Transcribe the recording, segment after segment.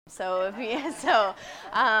I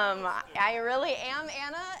really am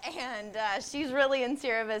Anna, and she's really in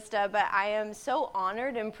Sierra Vista, but I am so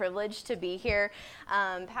honored and privileged to be here.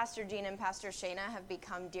 Pastor Gene and Pastor Shayna have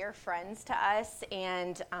become dear friends to us,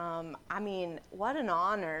 and what an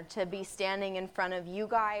honor to be standing in front of you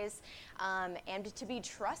guys and to be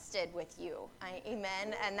trusted with you.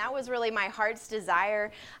 Amen. And that was really my heart's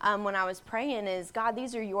desire when I was praying is, God,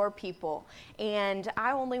 these are your people, and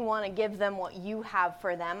I only want to give them what you have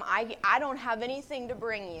for them. I don't have anything to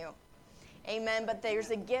bring you. Amen. But there's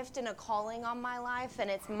a gift and a calling on my life, and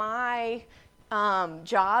it's my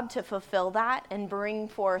job to fulfill that and bring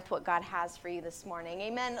forth what God has for you this morning.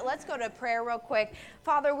 Amen. Let's go to prayer real quick.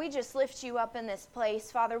 Father, we just lift you up in this place.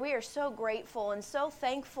 Father, we are so grateful and so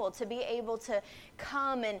thankful to be able to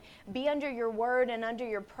come and be under your word and under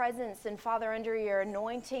your presence, and Father, under your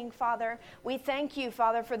anointing. Father, we thank you,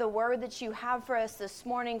 Father, for the word that you have for us this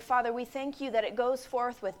morning. Father, we thank you that it goes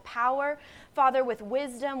forth with power, Father, with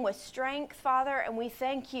wisdom, with strength, Father, and we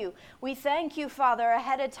thank you. We thank you, Father,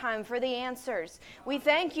 ahead of time for the answers. We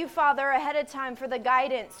thank you, Father, ahead of time for the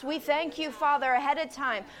guidance. We thank you, Father, ahead of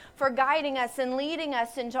time for guiding us and leading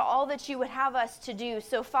us into all that you would have us to do.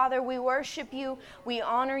 So, Father, we worship you, we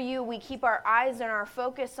honor you, we keep our eyes and our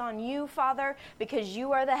focus on you, Father, because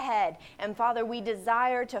you are the head. And, Father, we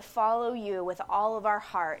desire to follow you with all of our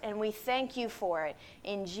heart, and we thank you for it.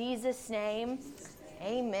 In Jesus' name,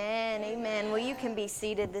 amen, amen. Well, you can be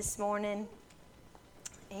seated this morning.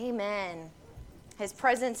 Amen. His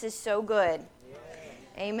presence is so good.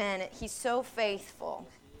 Amen. He's so faithful.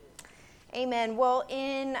 Amen. Well,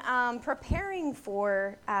 in preparing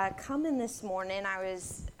for coming this morning,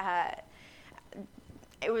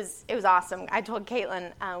 it was awesome. I told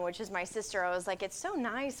Caitlin, which is my sister, I was like, it's so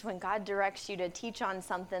nice when God directs you to teach on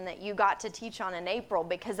something that you got to teach on in April,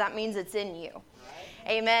 because that means it's in you.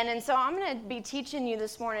 Right. Amen. And so I'm going to be teaching you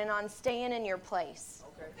this morning on staying in your place.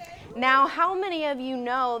 Okay. Now, how many of you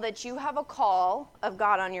know that you have a call of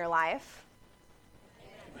God on your life?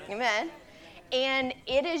 Amen. And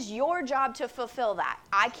it is your job to fulfill that.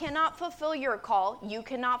 I cannot fulfill your call. You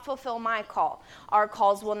cannot fulfill my call. Our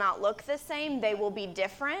calls will not look the same. They will be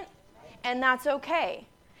different, and that's okay.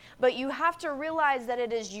 But you have to realize that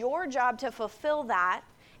it is your job to fulfill that,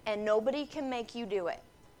 and nobody can make you do it.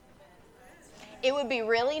 It would be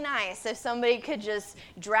really nice if somebody could just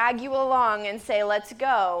drag you along and say, let's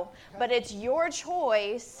go. But it's your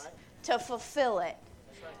choice to fulfill it.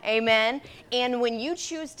 Amen. And when you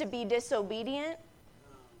choose to be disobedient,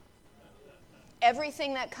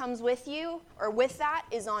 everything that comes with you or with that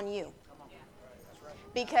is on you.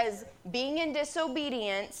 Because being in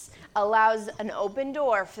disobedience allows an open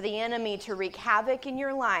door for the enemy to wreak havoc in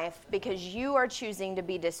your life because you are choosing to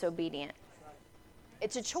be disobedient.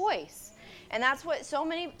 It's a choice. And that's what so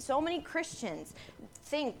many Christians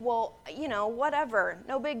think, well, whatever,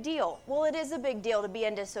 no big deal. Well, it is a big deal to be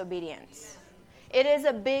in disobedience. It is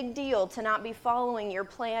a big deal to not be following your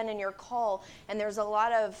plan and your call, and there's a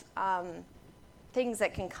lot of things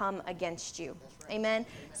that can come against you. Right. Amen?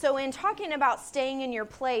 So in talking about staying in your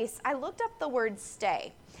place, I looked up the word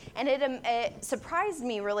stay, and it surprised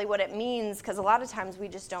me really what it means, because a lot of times we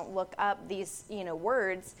just don't look up these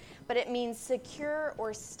words, but it means secure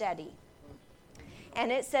or steady. And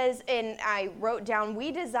it says, and I wrote down,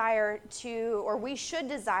 we should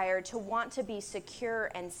desire to want to be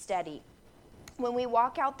secure and steady. When we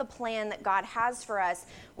walk out the plan that God has for us,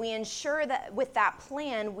 we ensure that with that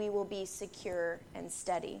plan, we will be secure and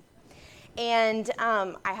steady. And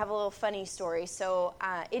I have a little funny story. So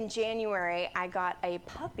in January, I got a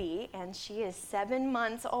puppy, and she is 7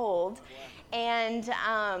 months old. And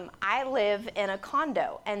I live in a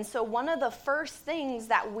condo. And so one of the first things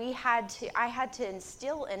that I had to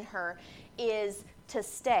instill in her is to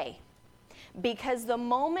stay. Because the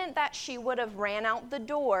moment that she would have ran out the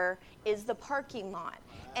door is the parking lot.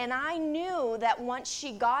 And I knew that once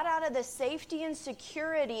she got out of the safety and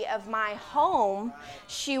security of my home,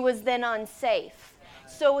 she was then unsafe.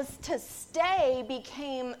 So to stay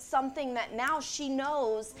became something that now she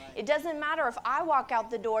knows it doesn't matter if I walk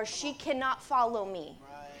out the door, she cannot follow me.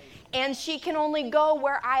 And she can only go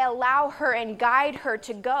where I allow her and guide her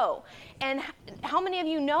to go. And how many of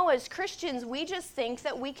you know as Christians, we just think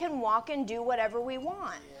that we can walk and do whatever we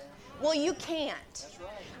want? Well, you can't.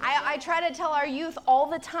 I try to tell our youth all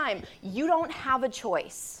the time, you don't have a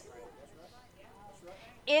choice.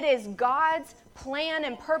 It is God's plan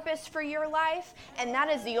and purpose for your life, and that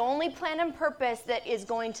is the only plan and purpose that is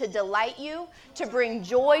going to delight you, to bring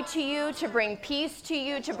joy to you, to bring peace to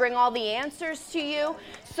you, to bring all the answers to you.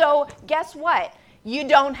 So guess what? You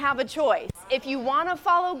don't have a choice. If you want to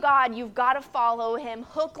follow God, you've got to follow him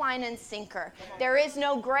hook, line, and sinker. There is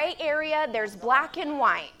no gray area. There's black and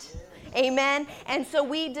white. Amen. And so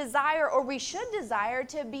we desire, or we should desire,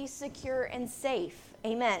 to be secure and safe.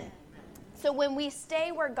 Amen. So when we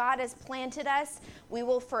stay where God has planted us, we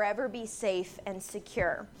will forever be safe and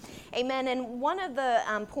secure. Amen. And one of the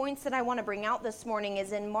points that I want to bring out this morning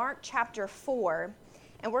is in Mark chapter 4.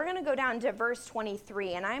 And we're going to go down to verse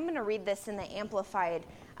 23. And I'm going to read this in the Amplified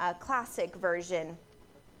Classic version.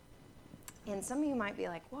 And some of you might be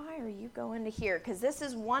like, why are you going to here? Because this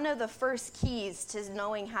is one of the first keys to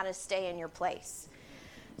knowing how to stay in your place.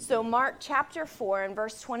 So Mark chapter 4 and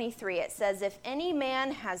verse 23, it says, if any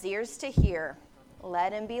man has ears to hear,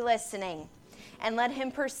 let him be listening, and let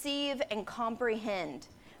him perceive and comprehend.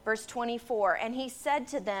 Verse 24, and he said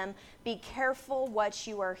to them, be careful what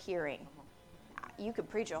you are hearing. You could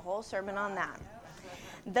preach a whole sermon on that.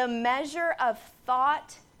 The measure of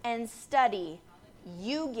thought and study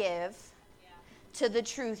you give to the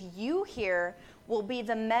truth you hear will be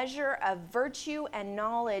the measure of virtue and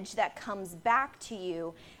knowledge that comes back to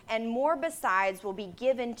you, and more besides will be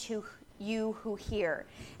given to you who hear.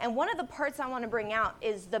 And one of the parts I want to bring out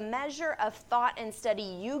is the measure of thought and study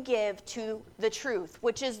you give to the truth,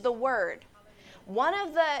 which is the word. One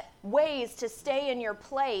of the ways to stay in your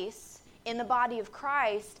place in the body of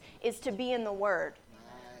Christ is to be in the word.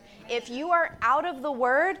 If you are out of the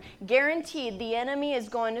word, guaranteed the enemy is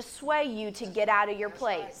going to sway you to get out of your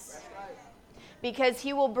place. Because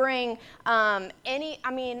he will bring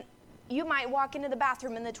you might walk into the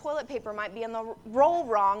bathroom and the toilet paper might be in the roll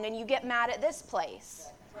wrong and you get mad at this place.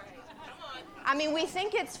 I mean, we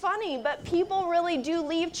think it's funny, but people really do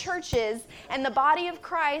leave churches and the body of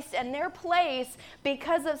Christ and their place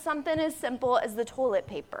because of something as simple as the toilet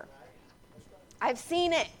paper. I've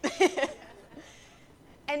seen it.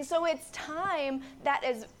 And so it's time that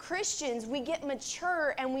as Christians, we get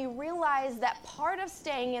mature and we realize that part of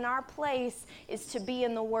staying in our place is to be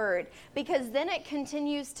in the Word. Because then it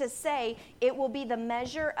continues to say it will be the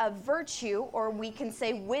measure of virtue, or we can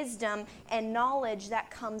say wisdom and knowledge that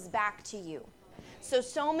comes back to you.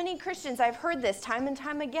 So many Christians, I've heard this time and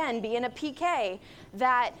time again, being a PK,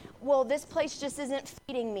 that, well, this place just isn't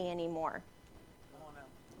feeding me anymore.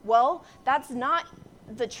 Well, that's not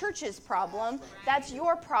the church's problem. That's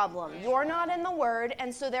your problem. You're not in the word,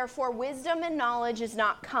 and so therefore wisdom and knowledge is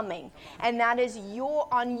not coming. And that is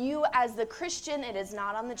on you as the Christian. It is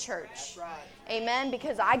not on the church. Amen?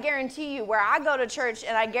 Because I guarantee you, where I go to church,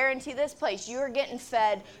 and I guarantee this place, you are getting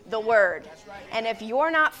fed the word. And if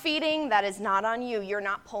you're not feeding, that is not on you. You're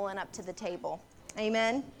not pulling up to the table.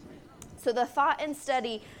 Amen? So the thought and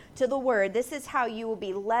study to the word, this is how you will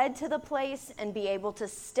be led to the place and be able to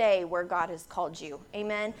stay where God has called you.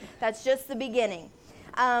 Amen. That's just the beginning.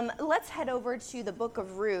 Let's head over to the book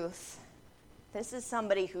of Ruth. This is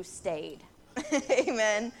somebody who stayed.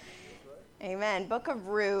 Amen. Amen. Book of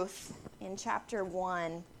Ruth in chapter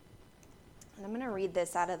 1. And I'm going to read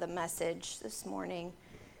this out of the Message this morning.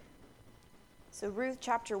 So Ruth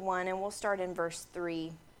chapter 1, and we'll start in verse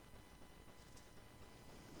 3.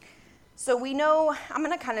 So we know, I'm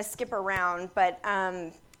going to kind of skip around, but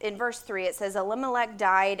in verse 3 it says, Elimelech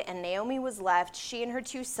died and Naomi was left, she and her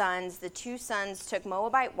two sons. The two sons took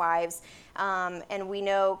Moabite wives, and we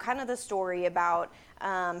know kind of the story about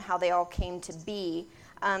how they all came to be.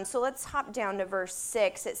 So let's hop down to verse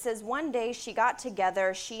 6. It says, one day she got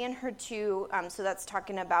together, she and her two, so that's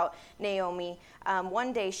talking about Naomi.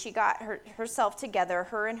 One day she got herself together,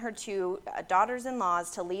 her and her two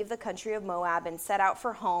daughters-in-laws, to leave the country of Moab and set out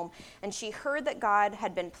for home. And she heard that God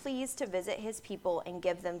had been pleased to visit his people and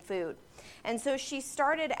give them food. And so she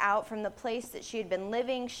started out from the place that she had been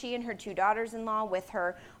living, she and her two daughters-in-law with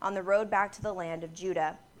her, on the road back to the land of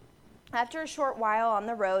Judah. After a short while on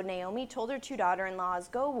the road, Naomi told her two daughter-in-laws,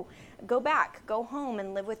 Go back, go home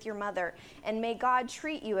and live with your mother, and may God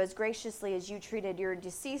treat you as graciously as you treated your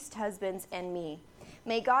deceased husbands and me.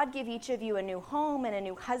 May God give each of you a new home and a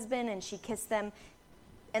new husband. And she kissed them,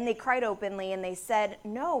 and they cried openly, and they said,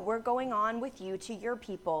 No, we're going on with you to your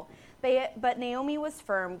people. But Naomi was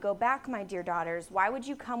firm. Go back, my dear daughters. Why would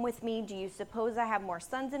you come with me? Do you suppose I have more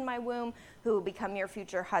sons in my womb who will become your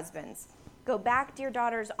future husbands? Go back, dear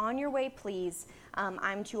daughters, on your way, please.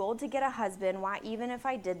 I'm too old to get a husband. Why, even if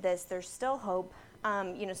I did this, there's still hope.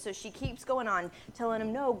 So she keeps going on, telling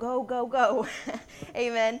them, no, go.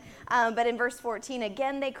 Amen. But in verse 14,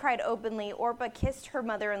 again, they cried openly. Orpah kissed her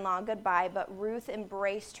mother-in-law goodbye, but Ruth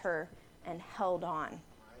embraced her and held on.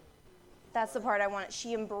 That's the part I wanted.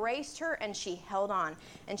 She embraced her and she held on,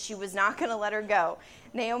 and she was not going to let her go.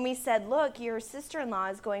 Naomi said, look, your sister-in-law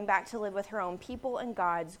is going back to live with her own people and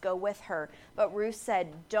gods. Go with her. But Ruth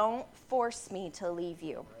said, don't force me to leave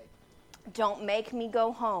you. Don't make me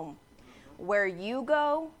go home. Where you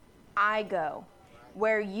go, I go.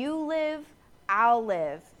 Where you live, I'll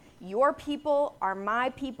live. Your people are my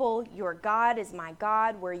people. Your God is my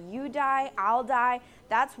God. Where you die, I'll die.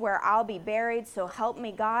 That's where I'll be buried. So help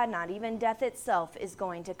me God, not even death itself is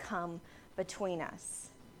going to come between us.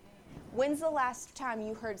 When's the last time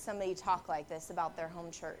you heard somebody talk like this about their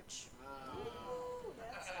home church?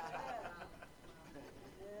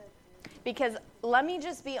 Because let me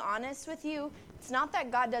just be honest with you. It's not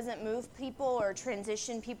that God doesn't move people or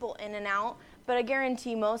transition people in and out, but I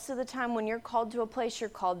guarantee most of the time when you're called to a place, you're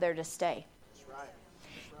called there to stay. That's right.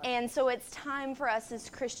 That's right. And so it's time for us as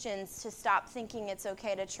Christians to stop thinking it's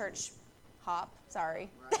okay to church hop. Sorry.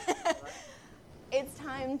 Right. It's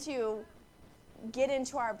time to get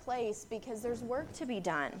into our place because there's work to be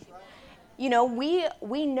done. Right. You know,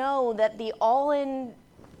 we know that the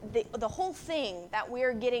whole thing that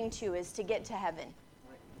we're getting to is to get to heaven.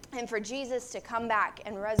 Right. And for Jesus to come back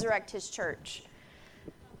and resurrect his church.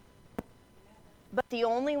 But the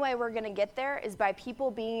only way we're going to get there is by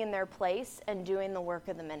people being in their place and doing the work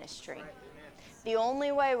of the ministry. Right. The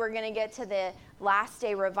only way we're going to get to the last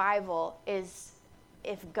day revival is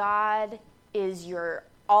if God is your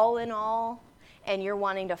all in all and you're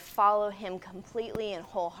wanting to follow him completely and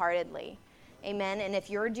wholeheartedly. Amen. And if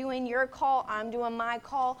you're doing your call, I'm doing my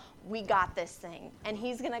call, we got this thing. And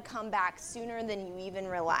he's going to come back sooner than you even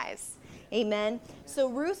realize. Amen. So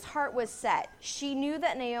Ruth's heart was set. She knew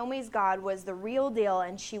that Naomi's God was the real deal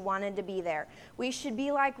and she wanted to be there. We should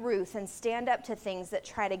be like Ruth and stand up to things that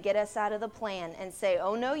try to get us out of the plan and say,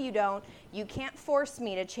 oh, no, you don't. You can't force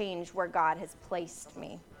me to change where God has placed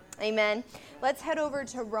me. Amen. Let's head over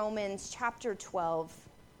to Romans chapter 12.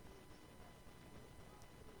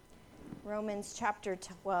 Romans chapter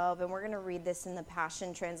 12, and we're going to read this in the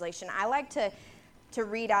Passion Translation. I like to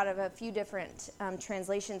read out of a few different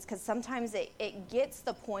translations because sometimes it gets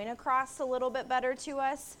the point across a little bit better to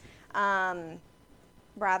us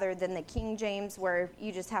rather than the King James where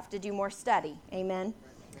you just have to do more study. Amen.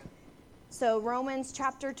 So Romans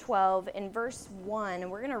chapter 12 in verse 1,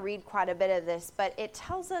 and we're going to read quite a bit of this, but it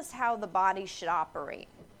tells us how the body should operate.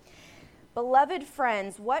 Beloved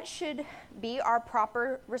friends, what should be our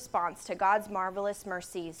proper response to God's marvelous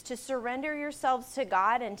mercies? To surrender yourselves to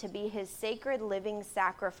God and to be his sacred living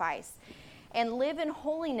sacrifice, and live in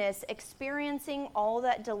holiness, experiencing all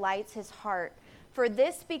that delights his heart. For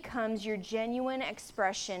this becomes your genuine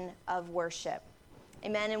expression of worship.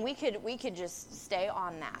 Amen. And we could just stay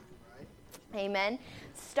on that. Amen.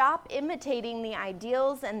 Stop imitating the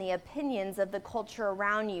ideals and the opinions of the culture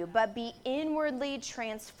around you, but be inwardly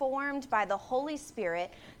transformed by the Holy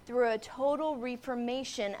Spirit through a total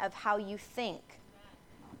reformation of how you think.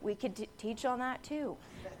 We could teach on that too.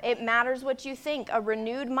 It matters what you think. A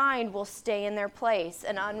renewed mind will stay in their place.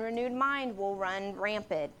 An unrenewed mind will run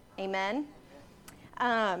rampant. Amen.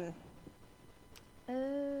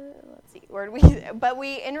 Let's see, but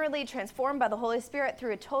we inwardly transformed by the Holy Spirit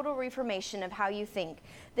through a total reformation of how you think.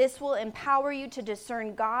 This will empower you to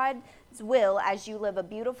discern God's will as you live a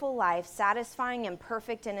beautiful life, satisfying and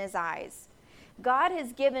perfect in his eyes. God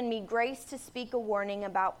has given me grace to speak a warning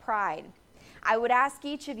about pride. I would ask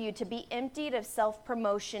each of you to be emptied of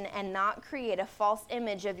self-promotion and not create a false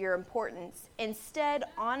image of your importance. Instead,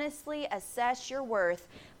 honestly assess your worth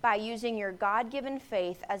by using your God-given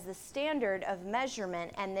faith as the standard of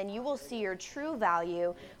measurement, and then you will see your true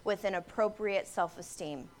value with an appropriate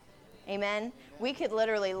self-esteem. Amen? We could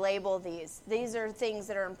literally label these. These are things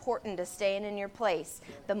that are important to staying in your place.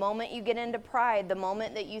 The moment you get into pride, the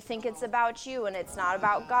moment that you think it's about you and it's not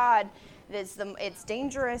about God, it's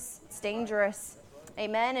dangerous. It's dangerous.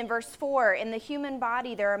 Amen. In verse 4, in the human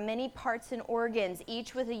body there are many parts and organs,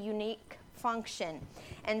 each with a unique function.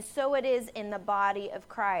 And so it is in the body of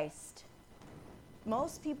Christ.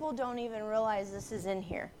 Most people don't even realize this is in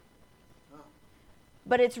here.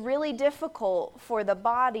 But it's really difficult for the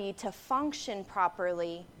body to function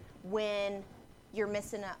properly when you're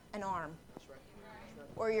missing an arm.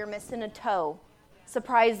 Or you're missing a toe,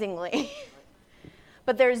 surprisingly.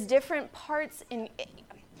 But there's different parts in,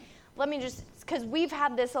 let me just, because we've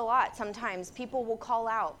had this a lot sometimes. People will call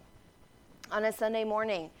out on a Sunday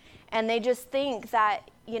morning, and they just think that,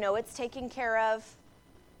 it's taken care of.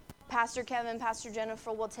 Pastor Kevin, Pastor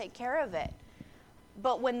Jennifer will take care of it.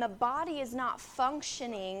 But when the body is not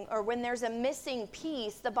functioning, or when there's a missing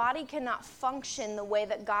piece, the body cannot function the way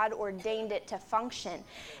that God ordained it to function.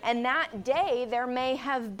 And that day, there may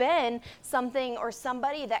have been something or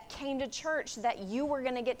somebody that came to church that you were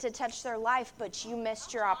going to get to touch their life, but you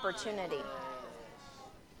missed your opportunity.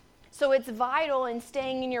 So it's vital in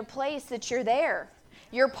staying in your place that you're there.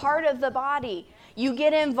 You're part of the body. You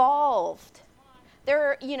get involved.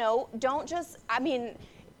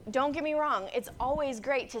 Don't get me wrong. It's always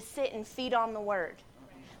great to sit and feed on the word.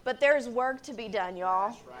 But there's work to be done,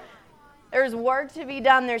 y'all. There's work to be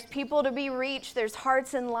done. There's people to be reached. There's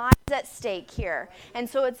hearts and lives at stake here. And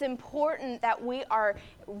so it's important that we are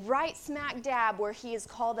right smack dab where he has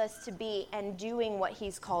called us to be and doing what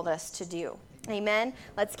he's called us to do. Amen?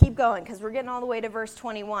 Let's keep going because we're getting all the way to verse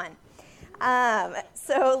 21.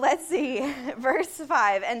 So let's see. Verse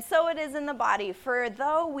 5. And so it is in the body. For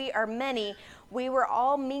though we are many, we were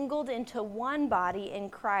all mingled into one body in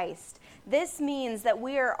Christ. This means that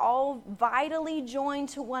we are all vitally joined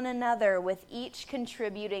to one another, with each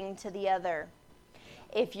contributing to the other.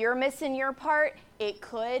 If you're missing your part, it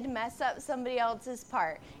could mess up somebody else's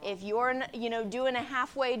part. If you're, doing a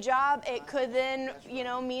halfway job, it could then,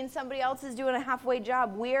 mean somebody else is doing a halfway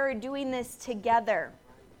job. We're doing this together.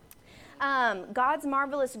 God's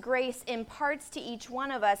marvelous grace imparts to each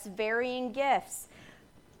one of us varying gifts.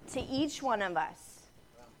 To each one of us.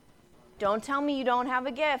 Don't tell me you don't have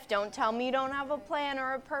a gift. Don't tell me you don't have a plan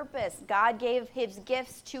or a purpose. God gave his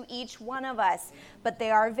gifts to each one of us, but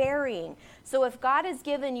they are varying. So if God has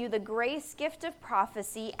given you the grace gift of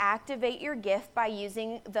prophecy, activate your gift by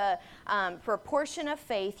using the proportion of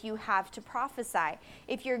faith you have to prophesy.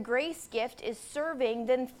 If your grace gift is serving,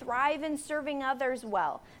 then thrive in serving others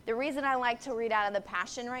well. The reason I like to read out of the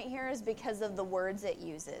Passion right here is because of the words it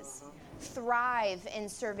uses. Thrive in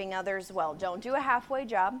serving others well. Don't do a halfway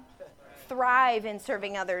job. Thrive in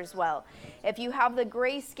serving others well. If you have the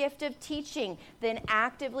grace gift of teaching, then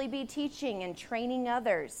actively be teaching and training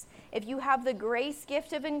others. If you have the grace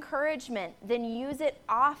gift of encouragement, then use it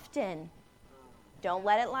often. Don't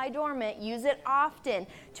let it lie dormant. Use it often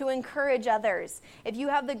to encourage others. If you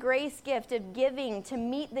have the grace gift of giving to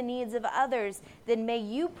meet the needs of others, then may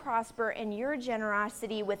you prosper in your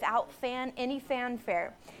generosity without any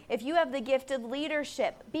fanfare. If you have the gift of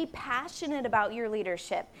leadership, be passionate about your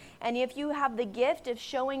leadership. And if you have the gift of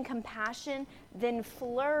showing compassion, then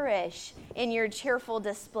flourish in your cheerful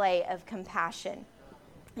display of compassion.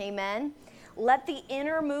 Amen. Let the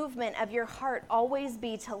inner movement of your heart always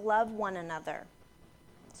be to love one another.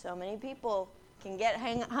 So many people can get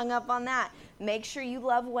hung up on that. Make sure you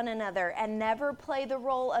love one another and never play the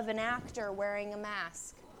role of an actor wearing a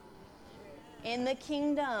mask. In the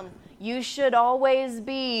kingdom, you should always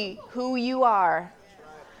be who you are.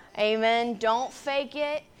 Amen. Don't fake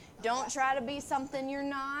it. Don't try to be something you're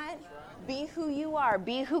not. Be who you are.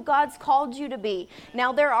 Be who God's called you to be.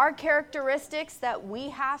 Now, there are characteristics that we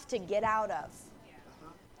have to get out of.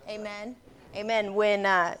 Amen. Amen. When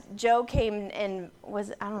Joe came in,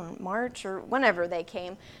 March or whenever they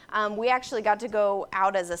came, we actually got to go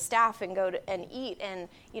out as a staff and go and eat. And,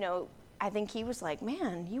 I think he was like,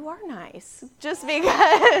 man, you are nice. Just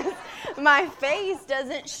because my face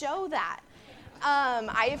doesn't show that.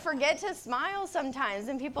 I forget to smile sometimes,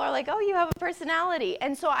 and people are like, oh, you have a personality.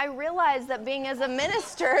 And so I realized that being as a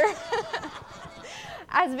minister,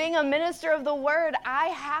 as being a minister of the word, I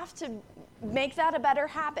have to make that a better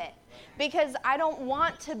habit. Because I don't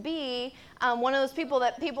want to be one of those people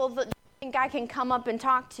that think I can come up and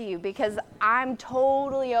talk to you, because I'm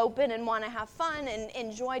totally open and want to have fun and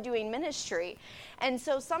enjoy doing ministry. And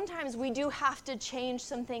so sometimes we do have to change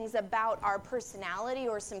some things about our personality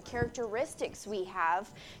or some characteristics we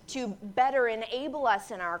have to better enable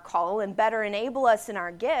us in our call and better enable us in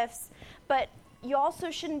our gifts. But you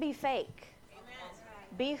also shouldn't be fake.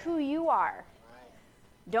 Be who you are.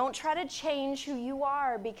 Don't try to change who you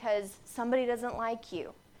are because somebody doesn't like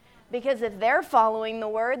you. Because if they're following the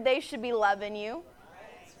word, they should be loving you.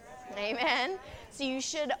 Amen. So you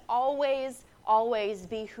should always, always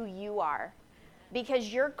be who you are.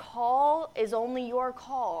 Because your call is only your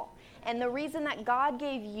call. And the reason that God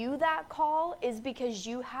gave you that call is because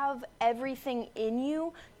you have everything in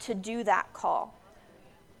you to do that call.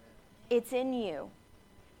 It's in you.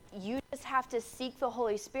 You just have to seek the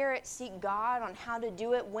Holy Spirit, seek God on how to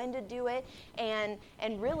do it, when to do it, and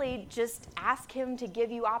really just ask him to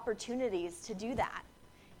give you opportunities to do that.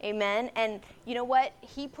 Amen. And you know what?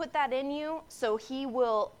 He put that in you, so he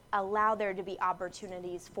will allow there to be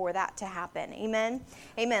opportunities for that to happen. Amen.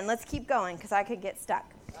 Amen. Let's keep going because I could get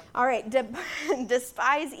stuck. All right.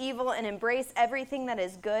 Despise evil and embrace everything that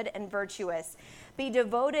is good and virtuous. Be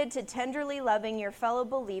devoted to tenderly loving your fellow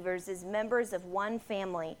believers as members of one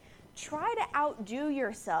family. Try to outdo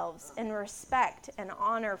yourselves in respect and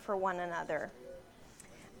honor for one another.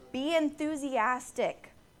 Be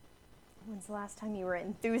enthusiastic. When's the last time you were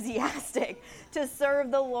enthusiastic to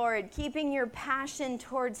serve the Lord, keeping your passion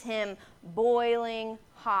towards Him boiling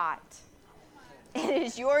hot? It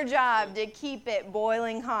is your job to keep it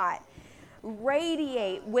boiling hot.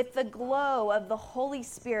 Radiate with the glow of the Holy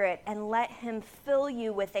Spirit and let Him fill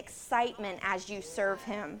you with excitement as you serve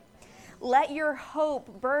Him. Let your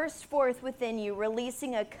hope burst forth within you,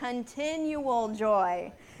 releasing a continual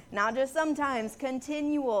joy. Not just sometimes,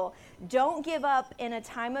 continual. Don't give up in a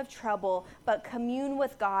time of trouble, but commune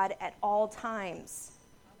with God at all times.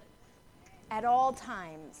 At all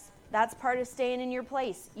times. That's part of staying in your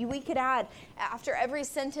place. We could add, after every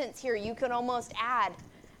sentence here, you could almost add,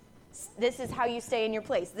 this is how you stay in your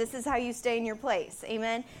place. This is how you stay in your place.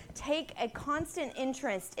 Amen? Take a constant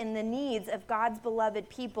interest in the needs of God's beloved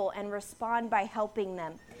people and respond by helping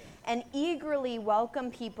them. And eagerly welcome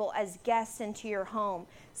people as guests into your home,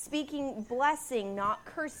 speaking blessing, not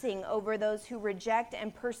cursing, over those who reject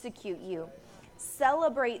and persecute you.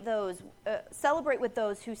 Celebrate with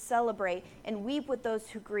those who celebrate, and weep with those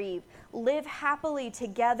who grieve. Live happily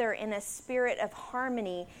together in a spirit of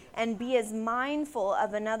harmony, and be as mindful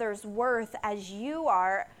of another's worth as you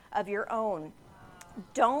are of your own.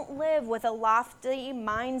 Don't live with a lofty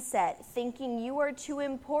mindset, thinking you are too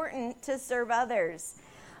important to serve others,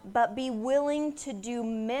 but be willing to do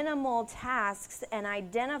minimal tasks and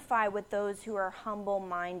identify with those who are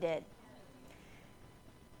humble-minded.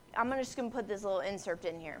 I'm just going to put this little insert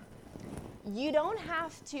in here. You don't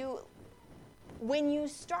have to, when you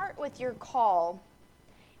start with your call,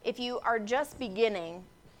 if you are just beginning,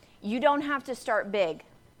 you don't have to start big.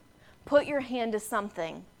 Put your hand to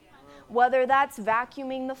something. Whether that's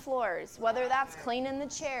vacuuming the floors, whether that's cleaning the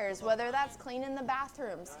chairs, whether that's cleaning the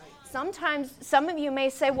bathrooms. Sometimes some of you may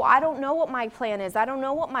say, well, I don't know what my plan is. I don't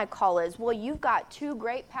know what my call is. Well, you've got two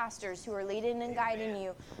great pastors who are leading and guiding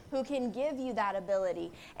you, who can give you that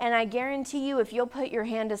ability. And I guarantee you, if you'll put your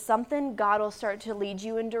hand to something, God will start to lead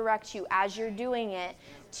you and direct you as you're doing it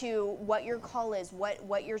to what your call is,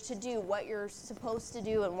 what you're to do, what you're supposed to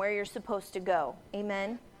do, and where you're supposed to go.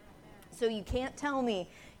 Amen? So you can't tell me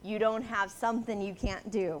you don't have something you can't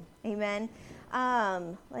do. Amen?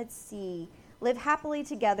 Let's see. Live happily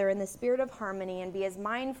together in the spirit of harmony and be as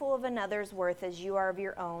mindful of another's worth as you are of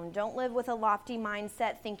your own. Don't live with a lofty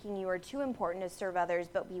mindset thinking you are too important to serve others,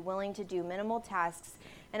 but be willing to do minimal tasks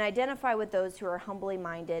and identify with those who are humbly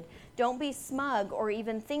minded. Don't be smug or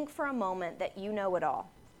even think for a moment that you know it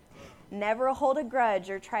all. Never hold a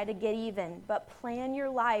grudge or try to get even, but plan your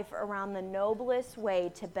life around the noblest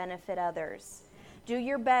way to benefit others. Do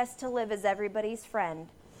your best to live as everybody's friend.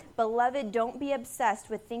 Beloved, don't be obsessed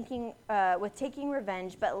with taking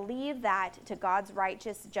revenge, but leave that to God's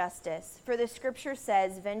righteous justice. For the scripture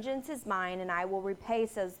says, vengeance is mine, and I will repay,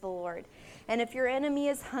 says the Lord. And if your enemy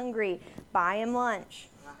is hungry, buy him lunch.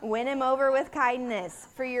 Win him over with kindness,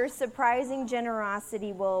 for your surprising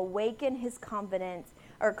generosity will awaken his conscience,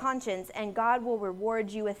 and God will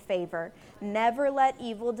reward you with favor. Never let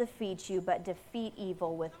evil defeat you, but defeat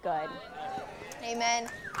evil with good. Amen.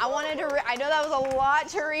 I know that was a lot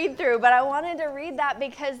to read through, but I wanted to read that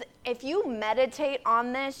because if you meditate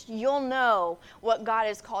on this, you'll know what God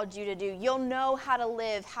has called you to do. You'll know how to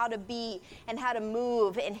live, how to be, and how to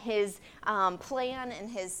move in His plan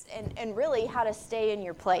and really how to stay in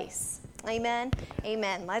your place. Amen.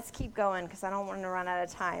 Amen. Let's keep going because I don't want to run out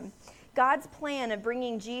of time. God's plan of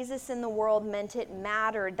bringing Jesus in the world meant it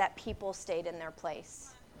mattered that people stayed in their place.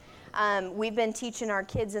 We've been teaching our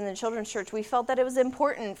kids in the children's church. We felt that it was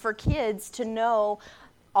important for kids to know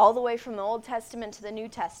all the way from the Old Testament to the New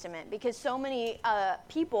Testament because so many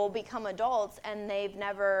people become adults and they've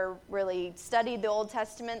never really studied the Old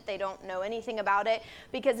Testament. They don't know anything about it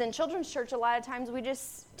because in children's church a lot of times we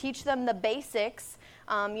just teach them the basics,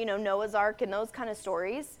 Noah's Ark and those kind of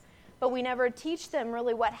stories, but we never teach them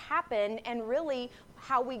really what happened and really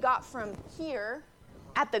how we got from here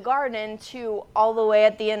at the garden to all the way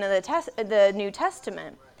at the end of the New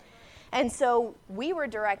Testament. And so we were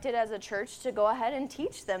directed as a church to go ahead and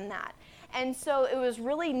teach them that. And so it was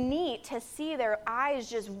really neat to see their eyes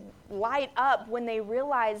just light up when they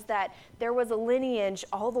realized that there was a lineage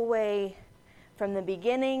all the way from the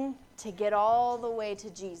beginning to get all the way to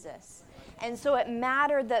Jesus. And so it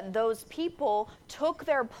mattered that those people took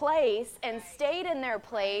their place and stayed in their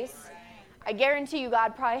place. I guarantee you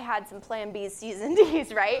God probably had some plan B's, C's, and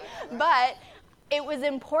D's, right? But it was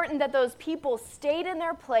important that those people stayed in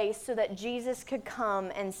their place so that Jesus could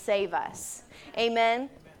come and save us. Amen?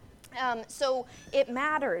 So it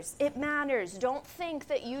matters. It matters. Don't think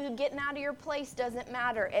that you getting out of your place doesn't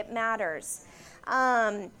matter. It matters.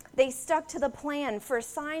 They stuck to the plan. For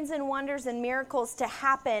signs and wonders and miracles to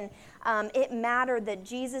happen, it mattered that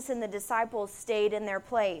Jesus and the disciples stayed in their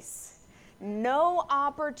place. No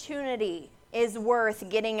opportunity is worth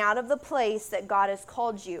getting out of the place that God has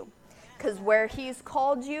called you. Because where He's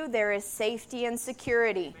called you, there is safety and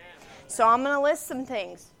security. So I'm going to list some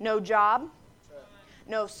things. No job,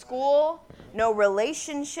 no school, no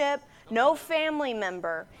relationship, no family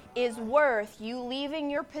member is worth you leaving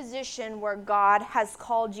your position where God has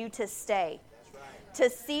called you to stay. To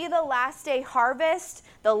see the last day harvest,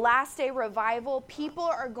 the last day revival, people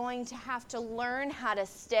are going to have to learn how to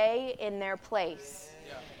stay in their place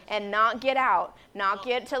and not get out, not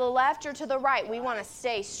get to the left or to the right. We want to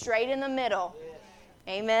stay straight in the middle.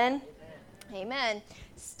 Amen. Amen.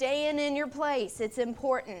 Staying in your place, it's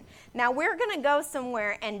important. Now we're going to go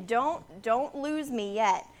somewhere, and don't lose me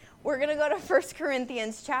yet. We're going to go to 1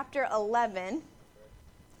 Corinthians chapter 11.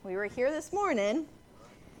 We were here this morning,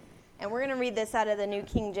 and we're going to read this out of the New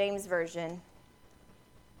King James Version.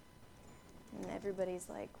 And everybody's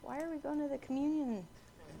like, why are we going to the communion?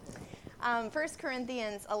 1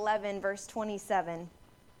 Corinthians 11, verse 27.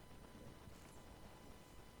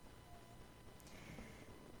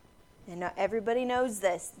 And everybody knows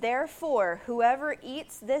this. Therefore, whoever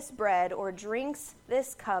eats this bread or drinks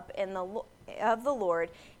this cup of the Lord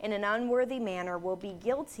in an unworthy manner will be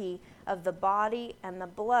guilty of the body and the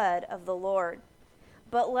blood of the Lord.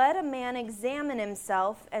 But let a man examine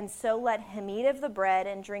himself, and so let him eat of the bread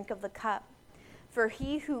and drink of the cup. For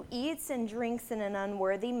he who eats and drinks in an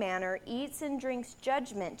unworthy manner eats and drinks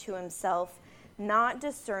judgment to himself, not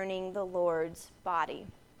discerning the Lord's body.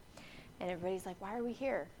 And everybody's like, why are we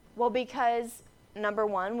here? Well, because, number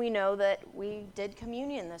one, we know that we did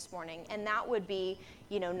communion this morning, and that would be,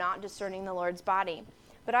 not discerning the Lord's body.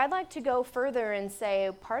 But I'd like to go further and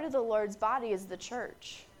say part of the Lord's body is the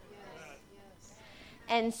church. Yes.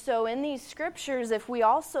 And so in these scriptures, if we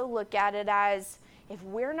also look at it as, if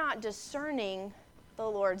we're not discerning the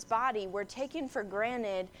Lord's body, we're taking for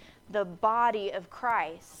granted the body of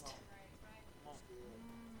Christ.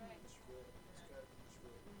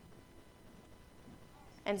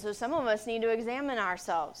 And so some of us need to examine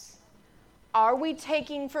ourselves. Are we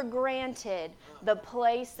taking for granted the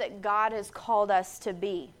place that God has called us to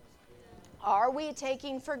be? Are we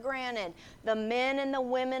taking for granted the men and the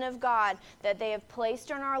women of God that they have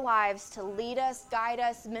placed in our lives to lead us, guide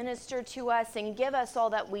us, minister to us, and give us all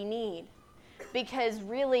that we need? Because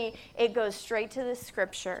really, it goes straight to the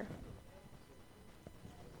scripture.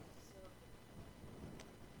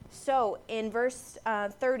 So in verse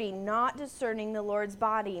 30, not discerning the Lord's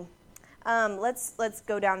body. Let's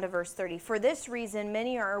go down to verse 30. For this reason,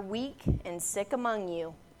 many are weak and sick among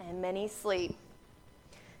you, and many sleep.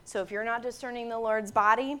 So if you're not discerning the Lord's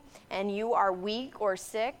body and you are weak or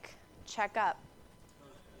sick, check up.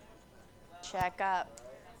 Check up.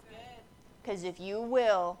 Because if you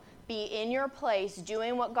will be in your place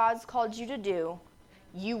doing what God's called you to do,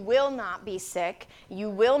 you will not be sick. You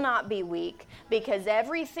will not be weak, because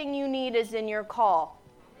everything you need is in your call.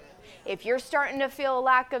 If you're starting to feel a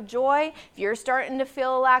lack of joy, if you're starting to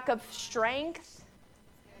feel a lack of strength,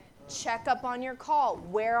 check up on your call.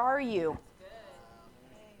 Where are you?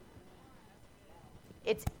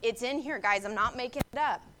 It's in here, guys. I'm not making it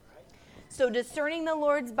up. So discerning the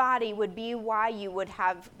Lord's body would be why you would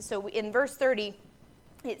have, so in verse 30,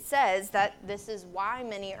 it says that this is why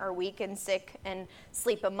many are weak and sick and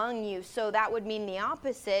sleep among you. So that would mean the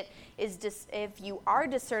opposite is if you are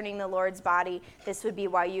discerning the Lord's body, this would be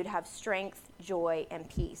why you'd have strength, joy, and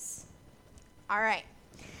peace. All right.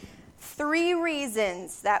 3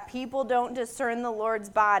 reasons that people don't discern the Lord's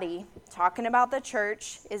body, talking about the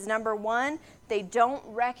church, is number 1, they don't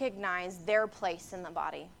recognize their place in the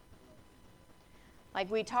body. Like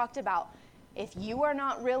we talked about, if you are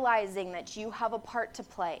not realizing that you have a part to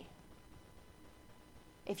play,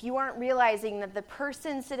 if you aren't realizing that the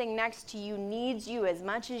person sitting next to you needs you as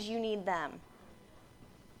much as you need them,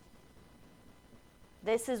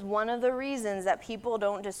 this is one of the reasons that people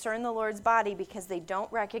don't discern the Lord's body, because they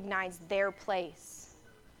don't recognize their place.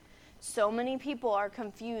 So many people are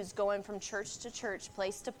confused going from church to church,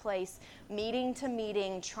 place to place, meeting to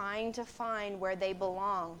meeting, trying to find where they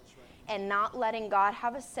belong. And not letting God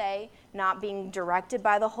have a say, not being directed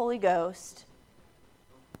by the Holy Ghost.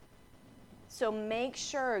 So make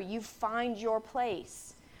sure you find your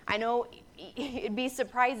place. I know it'd be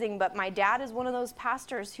surprising, but my dad is one of those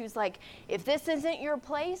pastors who's like, if this isn't your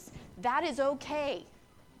place, that is okay.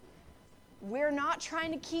 we're not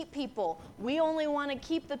trying to keep people. We only want to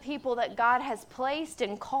keep the people that God has placed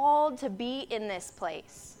and called to be in this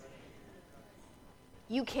place.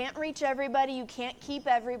 You can't reach everybody. You can't keep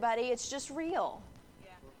everybody. It's just real.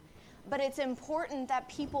 Yeah. But it's important that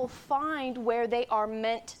people find where they are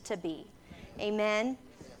meant to be. Amen?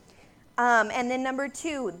 And then number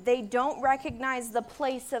 2, they don't recognize the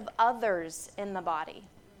place of others in the body.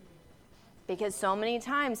 Because so many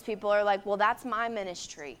times people are like, well, that's my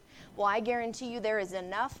ministry. Well, I guarantee you there is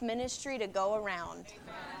enough ministry to go around.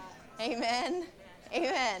 Amen?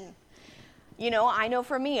 Amen. You know, I know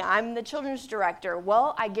for me, I'm the children's director.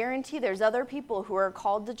 Well, I guarantee there's other people who are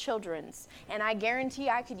called to children's. And I guarantee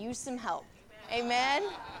I could use some help. Amen?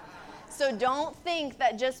 So don't think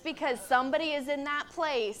that just because somebody is in that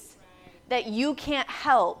place that you can't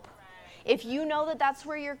help. If you know that that's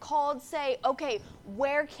where you're called, say, okay,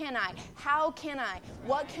 where can I? How can I?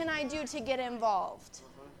 What can I do to get involved?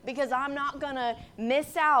 Because I'm not going to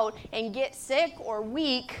miss out and get sick or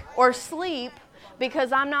weak or sleep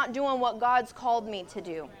because I'm not doing what God's called me to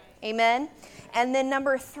do. Amen? And then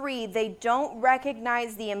number 3, they don't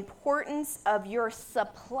recognize the importance of your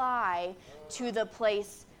supply to the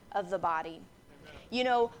place of the body. You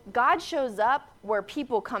know, God shows up where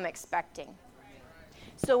people come expecting.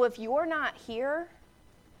 So if you're not here,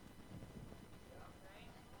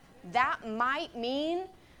 that might mean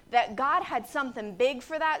that God had something big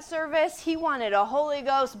for that service. He wanted a Holy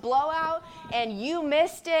Ghost blowout, and you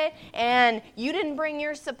missed it, and you didn't bring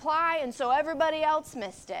your supply, and so everybody else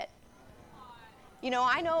missed it. You know,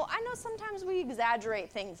 I know sometimes we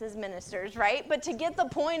exaggerate things as ministers, right? But to get the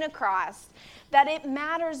point across that it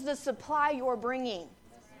matters the supply you're bringing.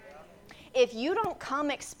 If you don't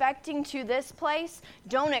come expecting to this place,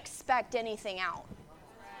 don't expect anything out.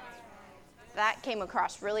 That came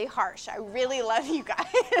across really harsh. I really love you guys.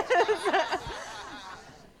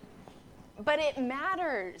 But it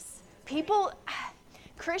matters. People,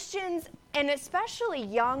 Christians, and especially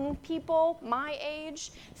young people my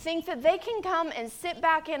age, think that they can come and sit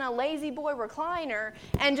back in a lazy boy recliner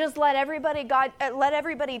and just let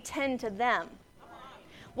everybody tend to them.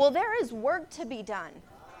 Well, there is work to be done.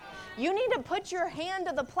 You need to put your hand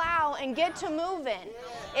to the plow and get to moving.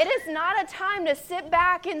 It is not a time to sit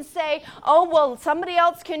back and say, oh, well, somebody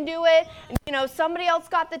else can do it. You know, somebody else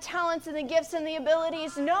got the talents and the gifts and the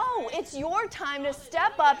abilities. No, it's your time to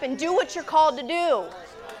step up and do what you're called to do.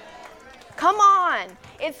 Come on.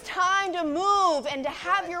 It's time to move and to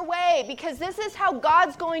have your way, because this is how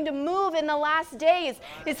God's going to move in the last days,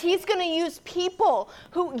 is He's going to use people,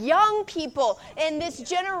 young people in this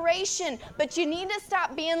generation. But you need to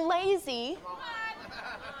stop being lazy,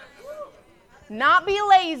 not be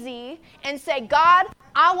lazy, and say, God,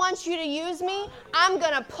 I want you to use me. I'm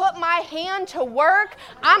going to put my hand to work.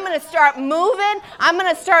 I'm going to start moving. I'm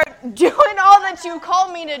going to start doing all that you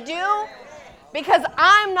called me to do. Because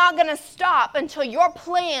I'm not going to stop until your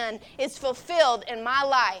plan is fulfilled in my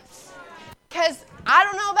life. Because I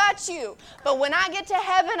don't know about you, but when I get to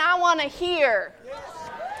heaven, I want to hear.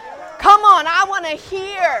 Come on, I want to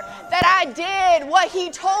hear that I did what He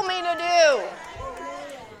told me to do.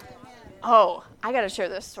 Oh, I got to share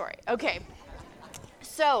this story. Okay.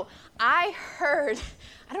 So I heard,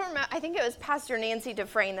 I don't remember, I think it was Pastor Nancy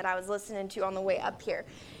Dufresne that I was listening to on the way up here.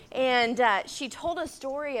 And she told a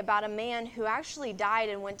story about a man who actually died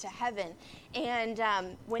and went to heaven. And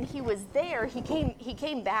when he was there, he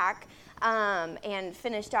came back and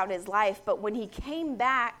finished out his life. But when he came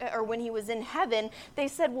back, or when he was in heaven, they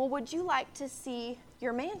said, well, would you like to see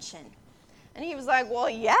your mansion? And he was like, well,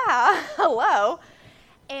 yeah, hello.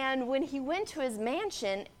 And when he went to his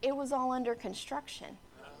mansion, it was all under construction.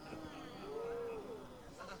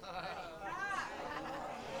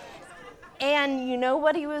 And you know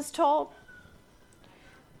what he was told?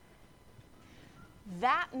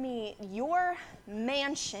 That means your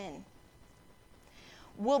mansion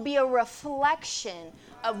will be a reflection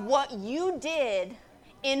of what you did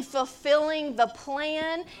in fulfilling the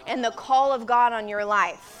plan and the call of God on your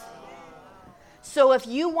life. So if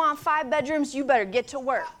you want 5 bedrooms, you better get to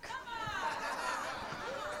work.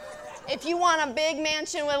 If you want a big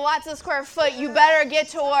mansion with lots of square foot, you better get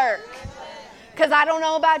to work. Because I don't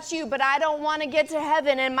know about you, but I don't want to get to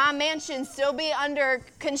heaven and my mansion still be under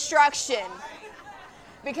construction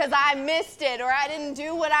because I missed it or I didn't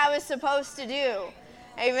do what I was supposed to do.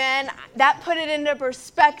 Amen. That put it into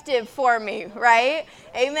perspective for me, right?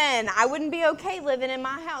 Amen. I wouldn't be okay living in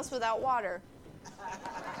my house without water.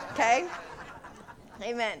 Okay?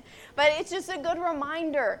 Amen. But it's just a good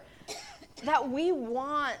reminder that we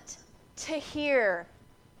want to hear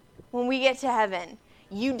when we get to heaven,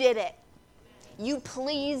 you did it. You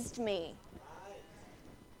pleased me.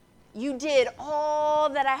 You did all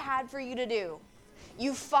that I had for you to do.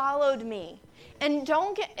 You followed me. And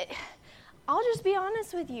I'll just be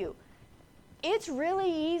honest with you. It's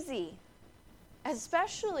really easy,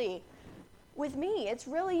 especially with me. It's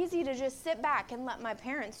really easy to just sit back and let my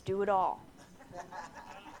parents do it all.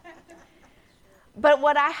 But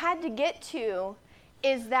what I had to get to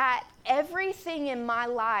is that everything in my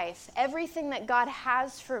life, everything that God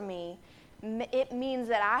has for me, it means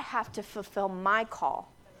that I have to fulfill my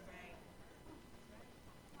call.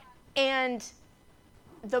 And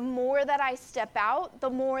the more that I step out, the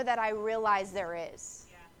more that I realize there is.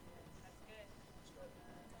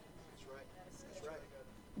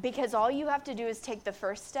 Because all you have to do is take the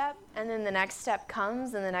first step, and then the next step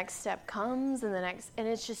comes, and the next step comes, and and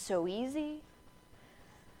it's just so easy.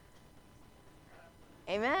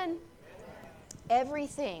 Amen.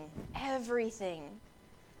 Everything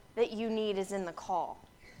that you need is in the call.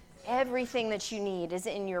 Everything that you need is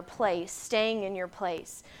in your place, staying in your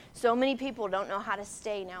place. So many people don't know how to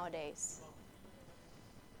stay nowadays.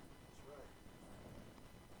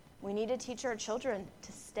 We need to teach our children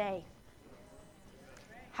to stay.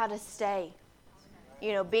 How to stay.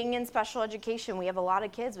 You know, being in special education, we have a lot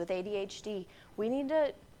of kids with ADHD. We need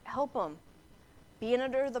to help them. Being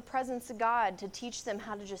under the presence of God to teach them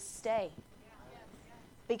how to just stay.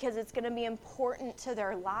 Because it's going to be important to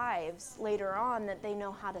their lives later on that they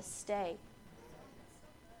know how to stay.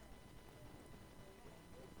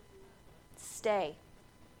 Stay.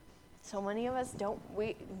 So many of us don't.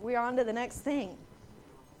 We're on to the next thing.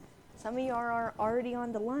 Some of you are already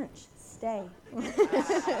on to lunch. Stay.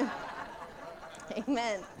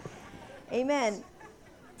 Amen. Amen.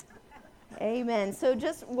 Amen. So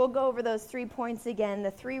we'll go over those 3 points again.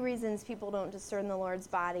 The 3 reasons people don't discern the Lord's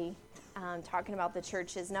body. Talking about the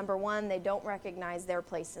churches. Number 1, they don't recognize their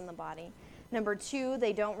place in the body. Number 2,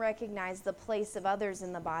 they don't recognize the place of others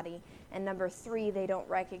in the body. And number 3, they don't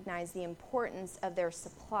recognize the importance of their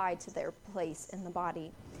supply to their place in the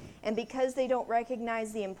body. And because they don't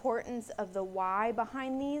recognize the importance of the why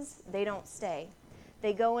behind these, they don't stay.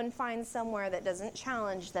 They go and find somewhere that doesn't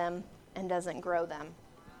challenge them and doesn't grow them.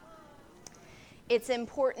 It's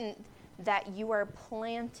important that you are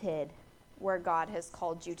planted where God has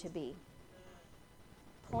called you to be.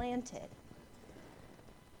 Planted.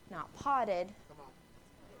 Not potted.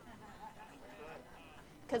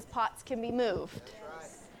 Because pots can be moved.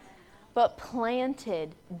 But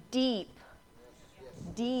planted deep.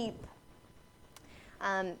 Deep.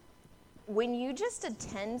 When you just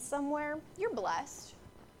attend somewhere, you're blessed.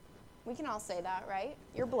 We can all say that, right?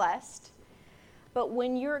 You're blessed. But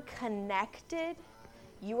when you're connected,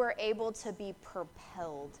 you are able to be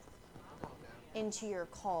propelled into your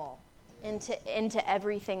call, into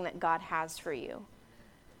everything that God has for you.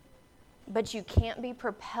 But you can't be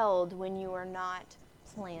propelled when you are not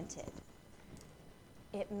planted.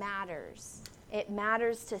 It matters. It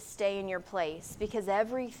matters to stay in your place because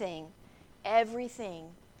everything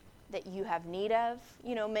that you have need of,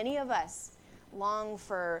 many of us long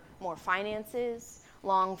for more finances,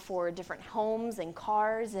 long for different homes and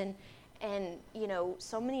cars and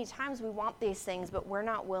so many times we want these things, but we're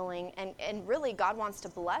not willing, and really God wants to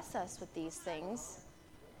bless us with these things,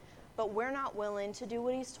 but we're not willing to do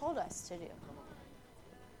what he's told us to do.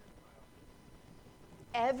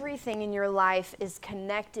 Everything in your life is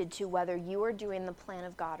connected to whether you are doing the plan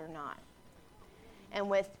of God or not,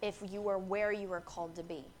 and if you are where you are called to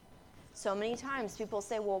be. So many times people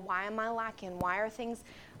say, well, why am I lacking? Why are things...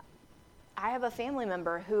 I have a family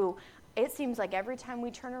member who... It seems like every time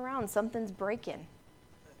we turn around, something's breaking.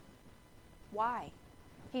 Why?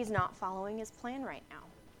 He's not following his plan right now.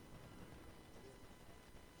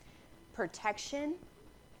 Protection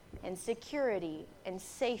and security and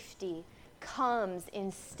safety comes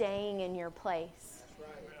in staying in your place.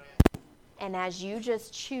 And as you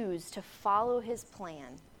just choose to follow his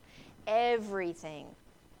plan, everything,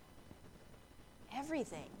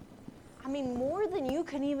 more than you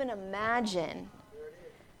can even imagine,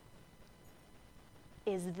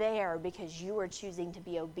 is there because you are choosing to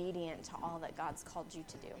be obedient to all that God's called you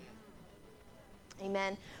to do.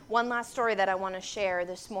 Amen. One last story that I want to share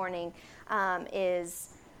this morning is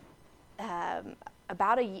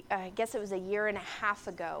about I guess it was a year and a half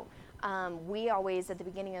ago. We always, at the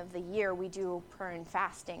beginning of the year, we do prayer and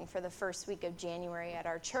fasting for the first week of January at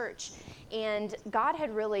our church. And God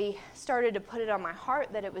had really started to put it on my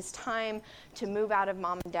heart that it was time to move out of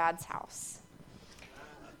mom and dad's house.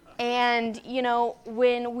 And,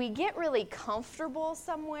 when we get really comfortable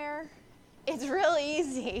somewhere, it's really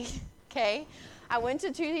easy, okay? I went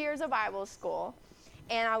to 2 years of Bible school,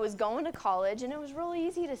 and I was going to college, and it was really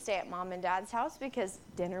easy to stay at mom and dad's house because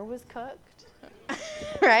dinner was cooked.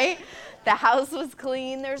 right? The house was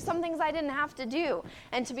clean. There's some things I didn't have to do.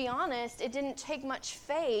 And to be honest, it didn't take much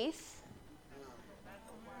faith.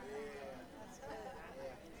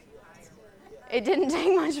 It didn't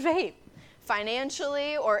take much faith.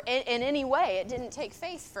 Financially or in any way, it didn't take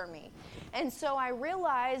faith for me. And so I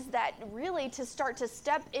realized that really to start to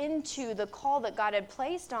step into the call that God had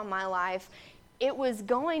placed on my life, it was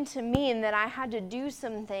going to mean that I had to do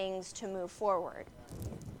some things to move forward.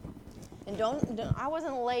 And I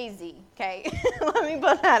wasn't lazy, okay? Let me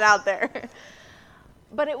put that out there.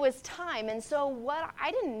 But it was time. And so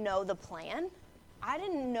I didn't know the plan. I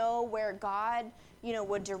didn't know where God,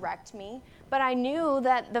 would direct me. But I knew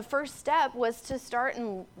that the first step was to start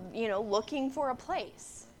looking for a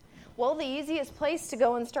place. Well, the easiest place to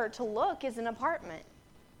go and start to look is an apartment.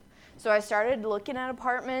 So I started looking at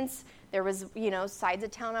apartments. There was, sides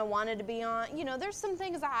of town I wanted to be on. There's some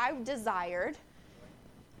things I desired.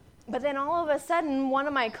 But then all of a sudden, one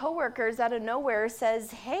of my coworkers out of nowhere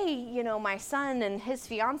says, hey, my son and his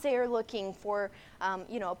fiance are looking for,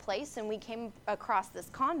 a place, and we came across this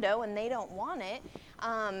condo, and they don't want it.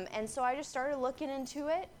 And so I just started looking into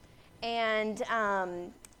it, and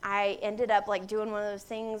I ended up, doing one of those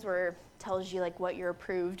things where it tells you, what you're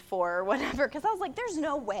approved for or whatever, because I was like, there's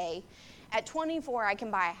no way. At 24, I can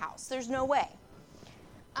buy a house. There's no way.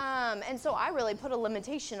 And so I really put a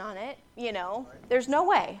limitation on it, There's no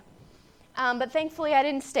way. But thankfully, I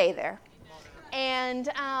didn't stay there. And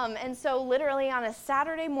so literally on a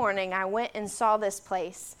Saturday morning, I went and saw this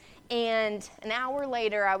place. And an hour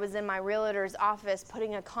later, I was in my realtor's office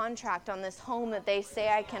putting a contract on this home that they say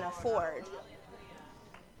I can afford.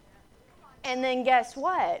 And then guess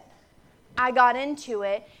what? I got into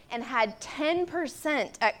it and had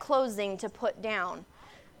 10% at closing to put down.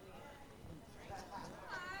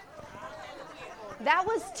 That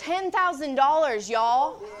was $10,000,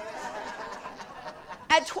 y'all.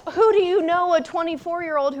 Who do you know, a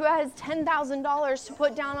 24-year-old who has $10,000 to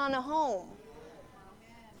put down on a home?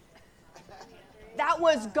 That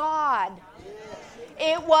was God.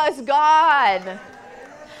 It was God.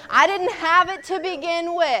 I didn't have it to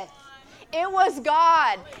begin with. It was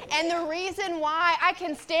God. And the reason why I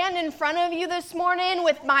can stand in front of you this morning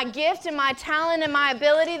with my gift and my talent and my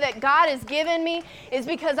ability that God has given me is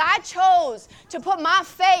because I chose to put my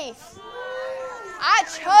faith. I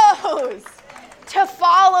chose to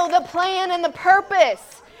follow the plan and the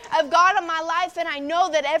purpose of God in my life, and I know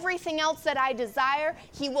that everything else that I desire,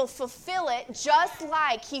 He will fulfill it just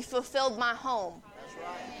like He fulfilled my home.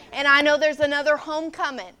 And I know there's another home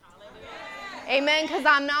coming. Amen, because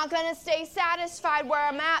I'm not going to stay satisfied where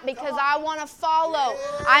I'm at because I want to follow.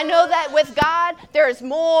 I know that with God, there's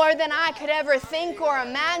more than I could ever think or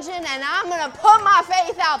imagine, and I'm going to put my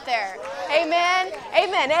faith out there. Amen,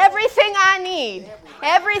 amen. Everything I need,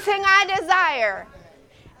 everything I desire,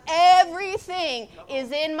 everything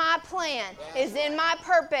is in my plan, is in my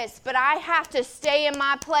purpose, but I have to stay in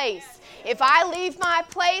my place. If I leave my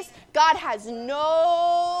place, God has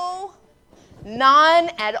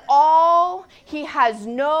none at all. He has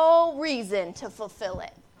no reason to fulfill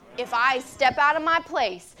it. If I step out of my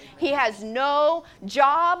place, He has no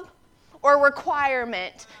job or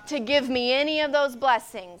requirement to give me any of those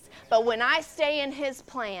blessings. But when I stay in His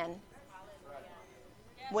plan,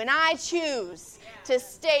 when I choose to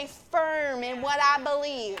stay firm in what I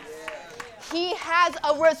believe, He has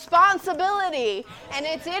a responsibility, and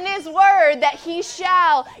it's in His word that He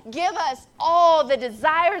shall give us all the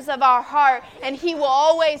desires of our heart, and He will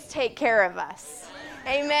always take care of us.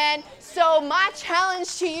 Amen. So my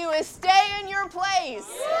challenge to you is stay in your place.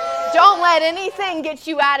 Don't let anything get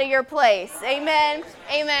you out of your place. Amen.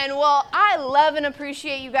 Amen. Well, I love and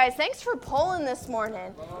appreciate you guys. Thanks for polling this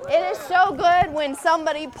morning. It is so good when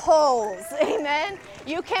somebody polls. Amen.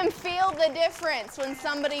 You can feel the difference when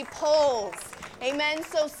somebody polls. Amen.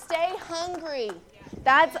 So stay hungry.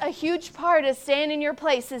 That's a huge part of staying in your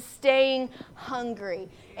place, is staying hungry.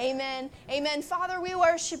 Amen. Amen. Father, we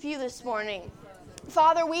worship you this morning.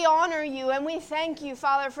 Father, we honor you and we thank you,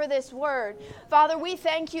 Father, for this word. Father, we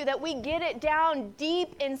thank you that we get it down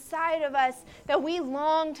deep inside of us, that we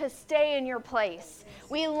long to stay in your place.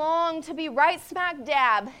 We long to be right smack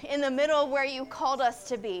dab in the middle where you called us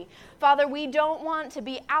to be. Father, we don't want to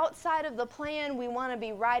be outside of the plan. We want to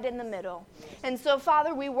be right in the middle. And so,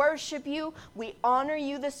 Father, we worship you. We honor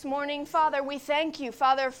you this morning. Father, we thank you,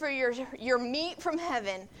 Father, for your meat from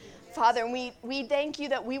heaven. Father, we thank you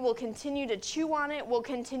that we will continue to chew on it. We'll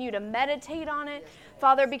continue to meditate on it.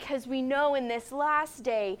 Father, because we know in this last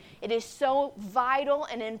day, it is so vital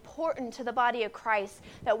and important to the body of Christ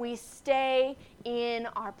that we stay in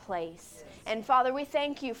our place. And Father, we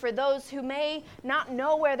thank you for those who may not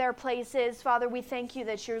know where their place is. Father, we thank you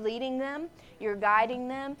that you're leading them, you're guiding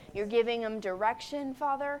them, you're giving them direction,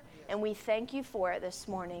 Father. And we thank you for it this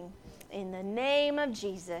morning. In the name of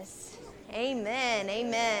Jesus. Amen.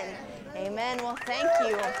 Amen. Amen. Well, thank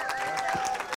you.